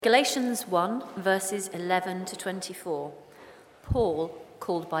Galatians 1, verses 11 to 24. Paul,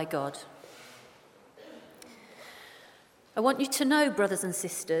 called by God. I want you to know, brothers and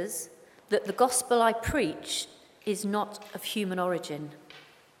sisters, that the gospel I preach is not of human origin.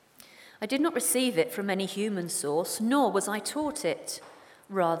 I did not receive it from any human source, nor was I taught it.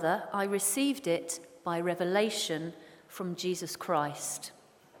 Rather, I received it by revelation from Jesus Christ.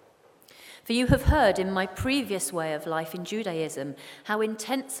 For you have heard in my previous way of life in Judaism how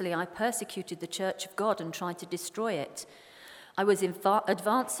intensely I persecuted the church of God and tried to destroy it. I was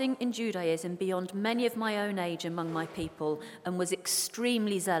advancing in Judaism beyond many of my own age among my people and was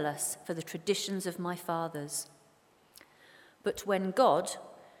extremely zealous for the traditions of my fathers. But when God,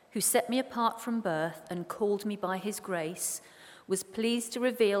 who set me apart from birth and called me by his grace, was pleased to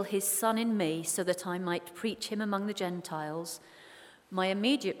reveal his Son in me so that I might preach him among the Gentiles, my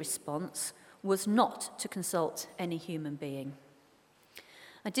immediate response was not to consult any human being.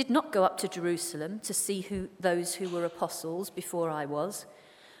 I did not go up to Jerusalem to see those who were apostles before I was,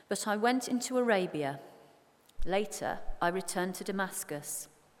 but I went into Arabia. Later, I returned to Damascus.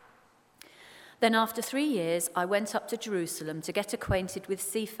 Then after 3 years, I went up to Jerusalem to get acquainted with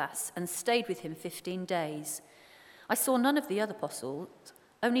Cephas and stayed with him 15 days. I saw none of the other apostles,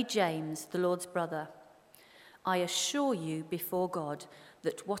 only James, the Lord's brother. I assure you before God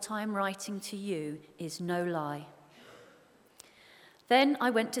that what I am writing to you is no lie. Then I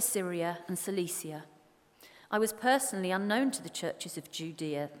went to Syria and Cilicia. I was personally unknown to the churches of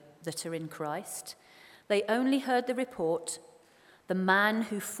Judea that are in Christ. They only heard the report, "The man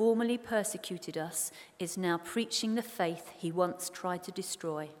who formerly persecuted us is now preaching the faith he once tried to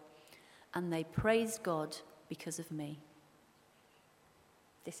destroy." And they praised God because of me.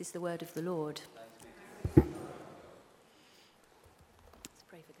 This is the word of the Lord.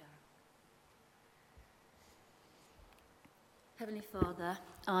 Heavenly Father,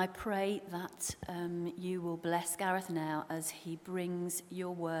 I pray that you will bless Gareth now as he brings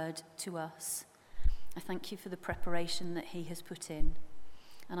your word to us. I thank you for the preparation that he has put in,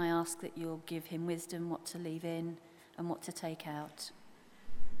 and I ask that you'll give him wisdom what to leave in and what to take out.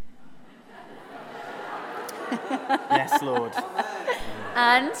 Yes, Lord.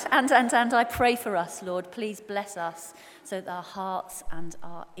 And I pray for us, Lord. Please bless us so that our hearts and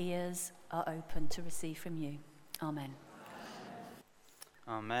our ears are open to receive from you. Amen.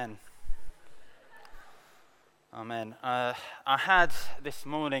 Amen. Amen. I had this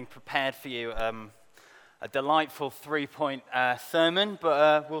morning prepared for you a delightful 3-point sermon,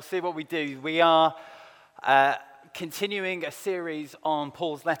 but we'll see what we do. We are continuing a series on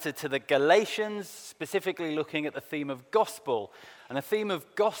Paul's letter to the Galatians, specifically looking at the theme of gospel. And the theme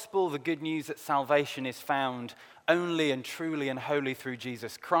of gospel, the good news that salvation is found only and truly and wholly through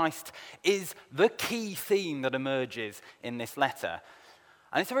Jesus Christ, is the key theme that emerges in this letter.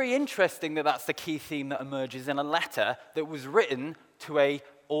 And it's very interesting that that's the key theme that emerges in a letter that was written to a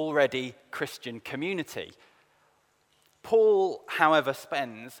already Christian community. Paul, however,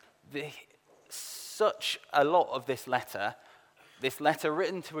 spends such a lot of this letter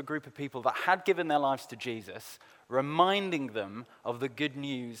written to a group of people that had given their lives to Jesus, reminding them of the good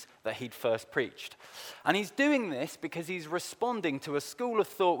news that he'd first preached. And he's doing this because he's responding to a school of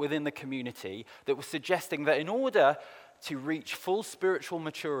thought within the community that was suggesting that in order to reach full spiritual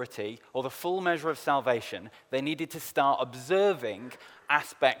maturity or the full measure of salvation, they needed to start observing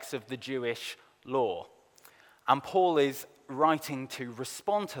aspects of the Jewish law. And Paul is writing to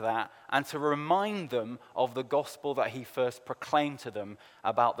respond to that and to remind them of the gospel that he first proclaimed to them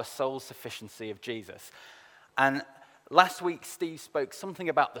about the sole sufficiency of Jesus. And last week, Steve spoke something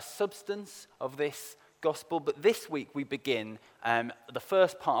about the substance of this gospel, but this week we begin the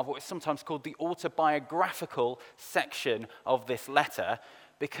first part of what is sometimes called the autobiographical section of this letter,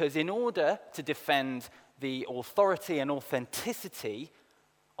 because in order to defend the authority and authenticity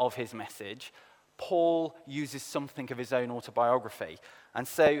of his message, Paul uses something of his own autobiography. And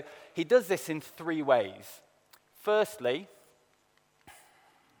so he does this in 3 ways. Firstly,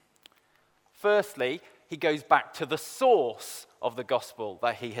 he goes back to the source of the gospel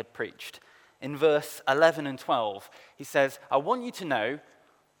that he had preached. In verse 11 and 12, he says, "I want you to know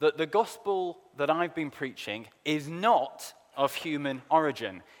that the gospel that I've been preaching is not of human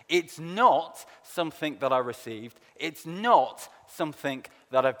origin. It's not something that I received. It's not something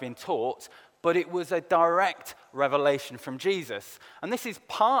that I've been taught, but it was a direct revelation from Jesus." And this is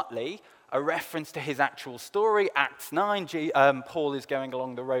partly a reference to his actual story. Acts 9, Paul is going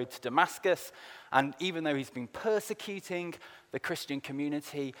along the road to Damascus, and even though he's been persecuting the Christian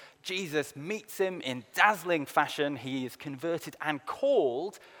community, Jesus meets him in dazzling fashion. He is converted and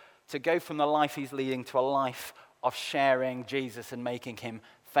called to go from the life he's leading to a life of sharing Jesus and making him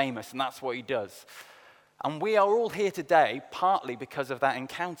famous, and that's what he does. And we are all here today partly because of that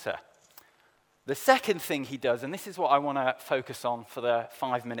encounter. The second thing he does, and this is what I want to focus on for the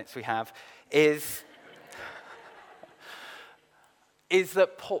 5 minutes we have, is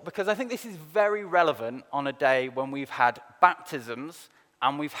that Paul, because I think this is very relevant on a day when we've had baptisms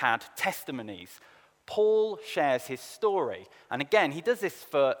and we've had testimonies. Paul shares his story. And again, he does this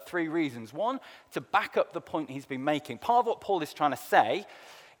for 3 reasons. One, to back up the point he's been making. Part of what Paul is trying to say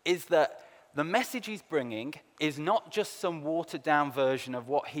is that the message he's bringing is not just some watered-down version of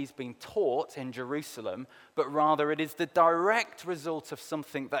what he's been taught in Jerusalem, but rather it is the direct result of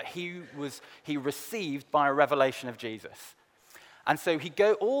something that he received by a revelation of Jesus. And so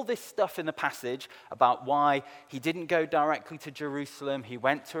all this stuff in the passage about why he didn't go directly to Jerusalem, he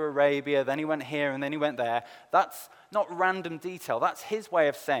went to Arabia, then he went here, and then he went there. That's not random detail. That's his way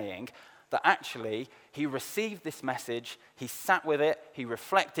of saying that actually he received this message, he sat with it, he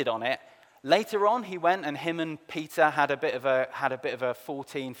reflected on it. Later on, he went and him and Peter had a bit of a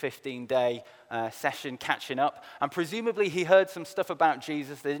 14, 15-day session catching up. And presumably he heard some stuff about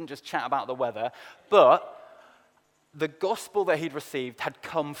Jesus. They didn't just chat about the weather. But the gospel that he'd received had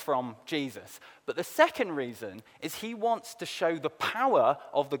come from Jesus. But the second reason is he wants to show the power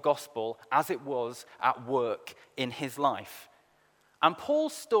of the gospel as it was at work in his life. And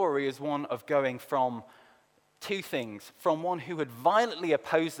Paul's story is one of going from 2 things, from one who had violently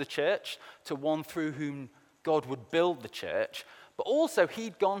opposed the church to one through whom God would build the church, but also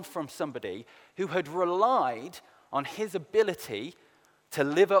he'd gone from somebody who had relied on his ability to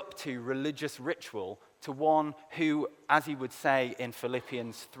live up to religious ritual to one who, as he would say in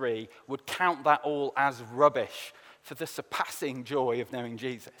Philippians 3, would count that all as rubbish for the surpassing joy of knowing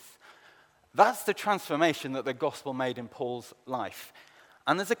Jesus. That's the transformation that the gospel made in Paul's life.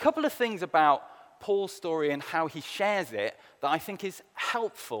 And there's a couple of things about Paul's story and how he shares it that I think is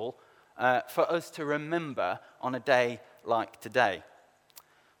helpful for us to remember on a day like today.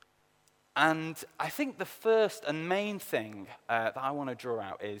 And I think the first and main thing that I want to draw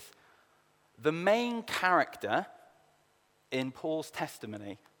out is the main character in Paul's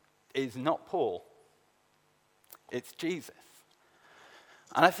testimony is not Paul. It's Jesus.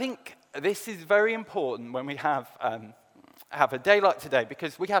 And I think this is very important when we have a day like today,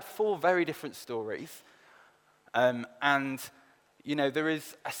 because we had 4 very different stories. And, you know, there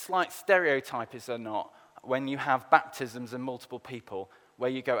is a slight stereotype, is there not, when you have baptisms and multiple people, where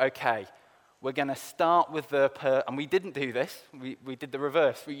you go, okay, we're going to start with and we didn't do this, we did the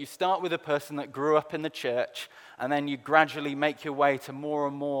reverse. You start with a person that grew up in the church, and then you gradually make your way to more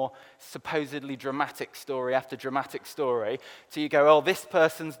and more supposedly dramatic story after dramatic story, till you go, oh, this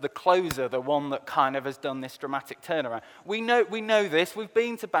person's the closer, the one that kind of has done this dramatic turnaround. We know this, we've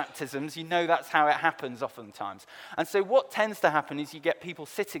been to baptisms, you know that's how it happens oftentimes. And so what tends to happen is you get people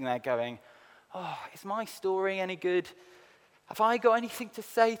sitting there going, oh, is my story any good? Have I got anything to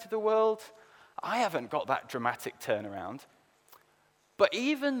say to the world? I haven't got that dramatic turnaround. But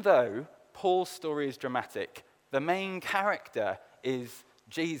even though Paul's story is dramatic, the main character is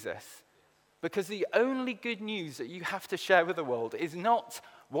Jesus. Because the only good news that you have to share with the world is not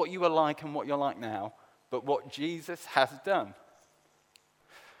what you were like and what you're like now, but what Jesus has done.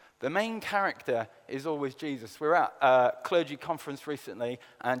 The main character is always Jesus. We were at a clergy conference recently,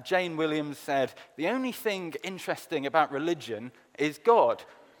 and Jane Williams said, the only thing interesting about religion is God.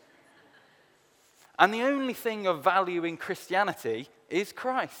 And the only thing of value in Christianity is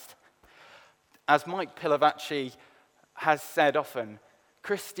Christ. As Mike Pilavachi has said often,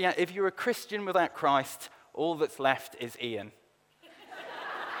 if you're a Christian without Christ, all that's left is Ian.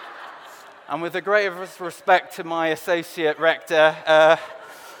 And with the greatest respect to my associate rector,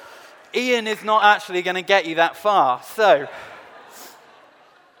 Ian is not actually going to get you that far. So,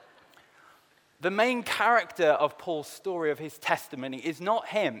 the main character of Paul's story, of his testimony, is not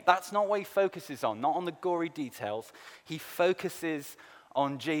him. That's not what he focuses on, not on the gory details. He focuses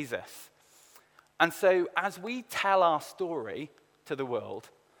on Jesus. And so, as we tell our story to the world,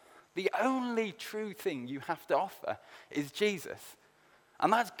 the only true thing you have to offer is Jesus.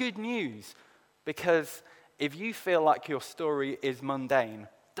 And that's good news, because if you feel like your story is mundane,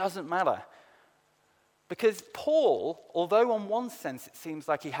 doesn't matter. Because Paul, although on one sense it seems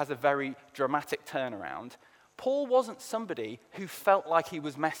like he has a very dramatic turnaround, Paul wasn't somebody who felt like he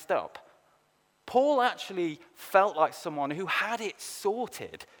was messed up. Paul actually felt like someone who had it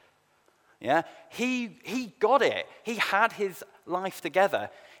sorted. Yeah, he got it. He had his life together.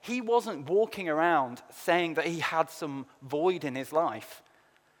 He wasn't walking around saying that he had some void in his life.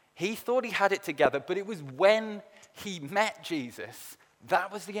 He thought he had it together, but it was when he met Jesus,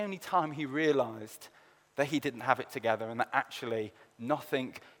 that was the only time he realized that he didn't have it together and that actually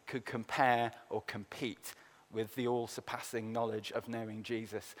nothing could compare or compete with the all-surpassing knowledge of knowing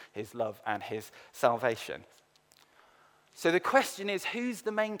Jesus, his love, and his salvation. So the question is, who's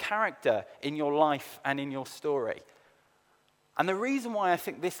the main character in your life and in your story? And the reason why I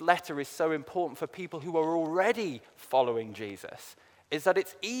think this letter is so important for people who are already following Jesus is that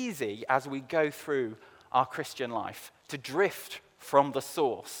it's easy as we go through our Christian life to drift from the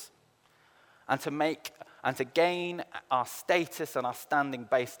source and to gain our status and our standing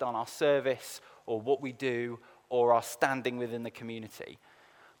based on our service or what we do or our standing within the community.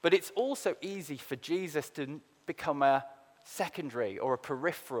 But it's also easy for Jesus to become a secondary or a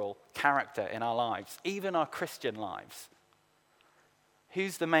peripheral character in our lives, even our Christian lives.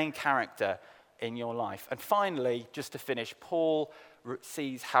 Who's the main character in your life? And finally, just to finish, Paul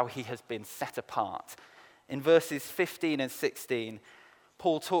sees how he has been set apart. In verses 15 and 16,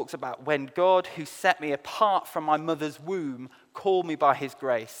 Paul talks about when God, who set me apart from my mother's womb, called me by his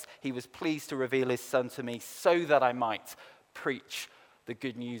grace, he was pleased to reveal his son to me so that I might preach the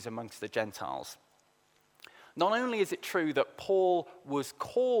good news amongst the Gentiles. Not only is it true that Paul was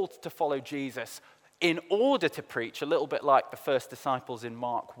called to follow Jesus in order to preach, a little bit like the first disciples in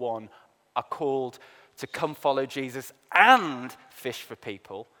Mark 1 are called to come follow Jesus and fish for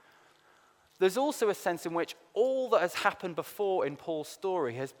people. There's also a sense in which all that has happened before in Paul's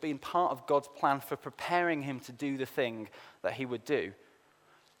story has been part of God's plan for preparing him to do the thing that he would do.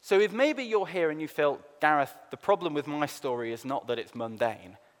 So if maybe you're here and you feel, Gareth, the problem with my story is not that it's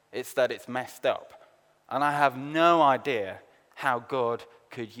mundane, it's that it's messed up. And I have no idea how God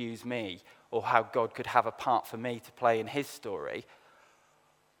could use me or how God could have a part for me to play in his story.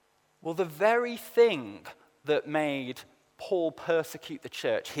 Well, the very thing that made Paul persecute the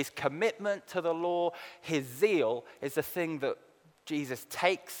church, his commitment to the law, his zeal, is the thing that Jesus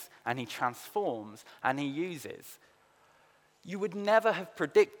takes and he transforms and he uses. You would never have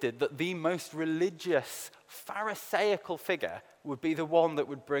predicted that the most religious, pharisaical figure would be the one that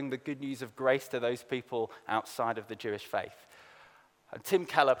would bring the good news of grace to those people outside of the Jewish faith. And Tim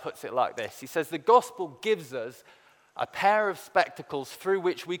Keller puts it like this. He says, the gospel gives us a pair of spectacles through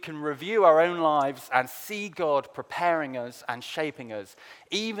which we can review our own lives and see God preparing us and shaping us,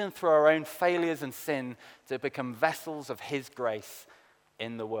 even through our own failures and sin, to become vessels of his grace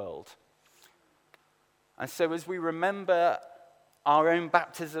in the world. And so as we remember our own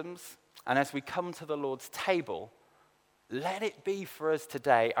baptisms and as we come to the Lord's table, let it be for us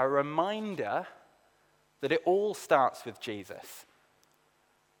today a reminder that it all starts with Jesus.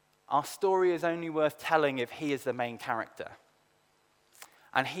 Our story is only worth telling if he is the main character.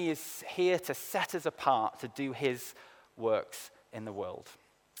 And he is here to set us apart to do his works in the world.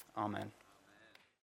 Amen.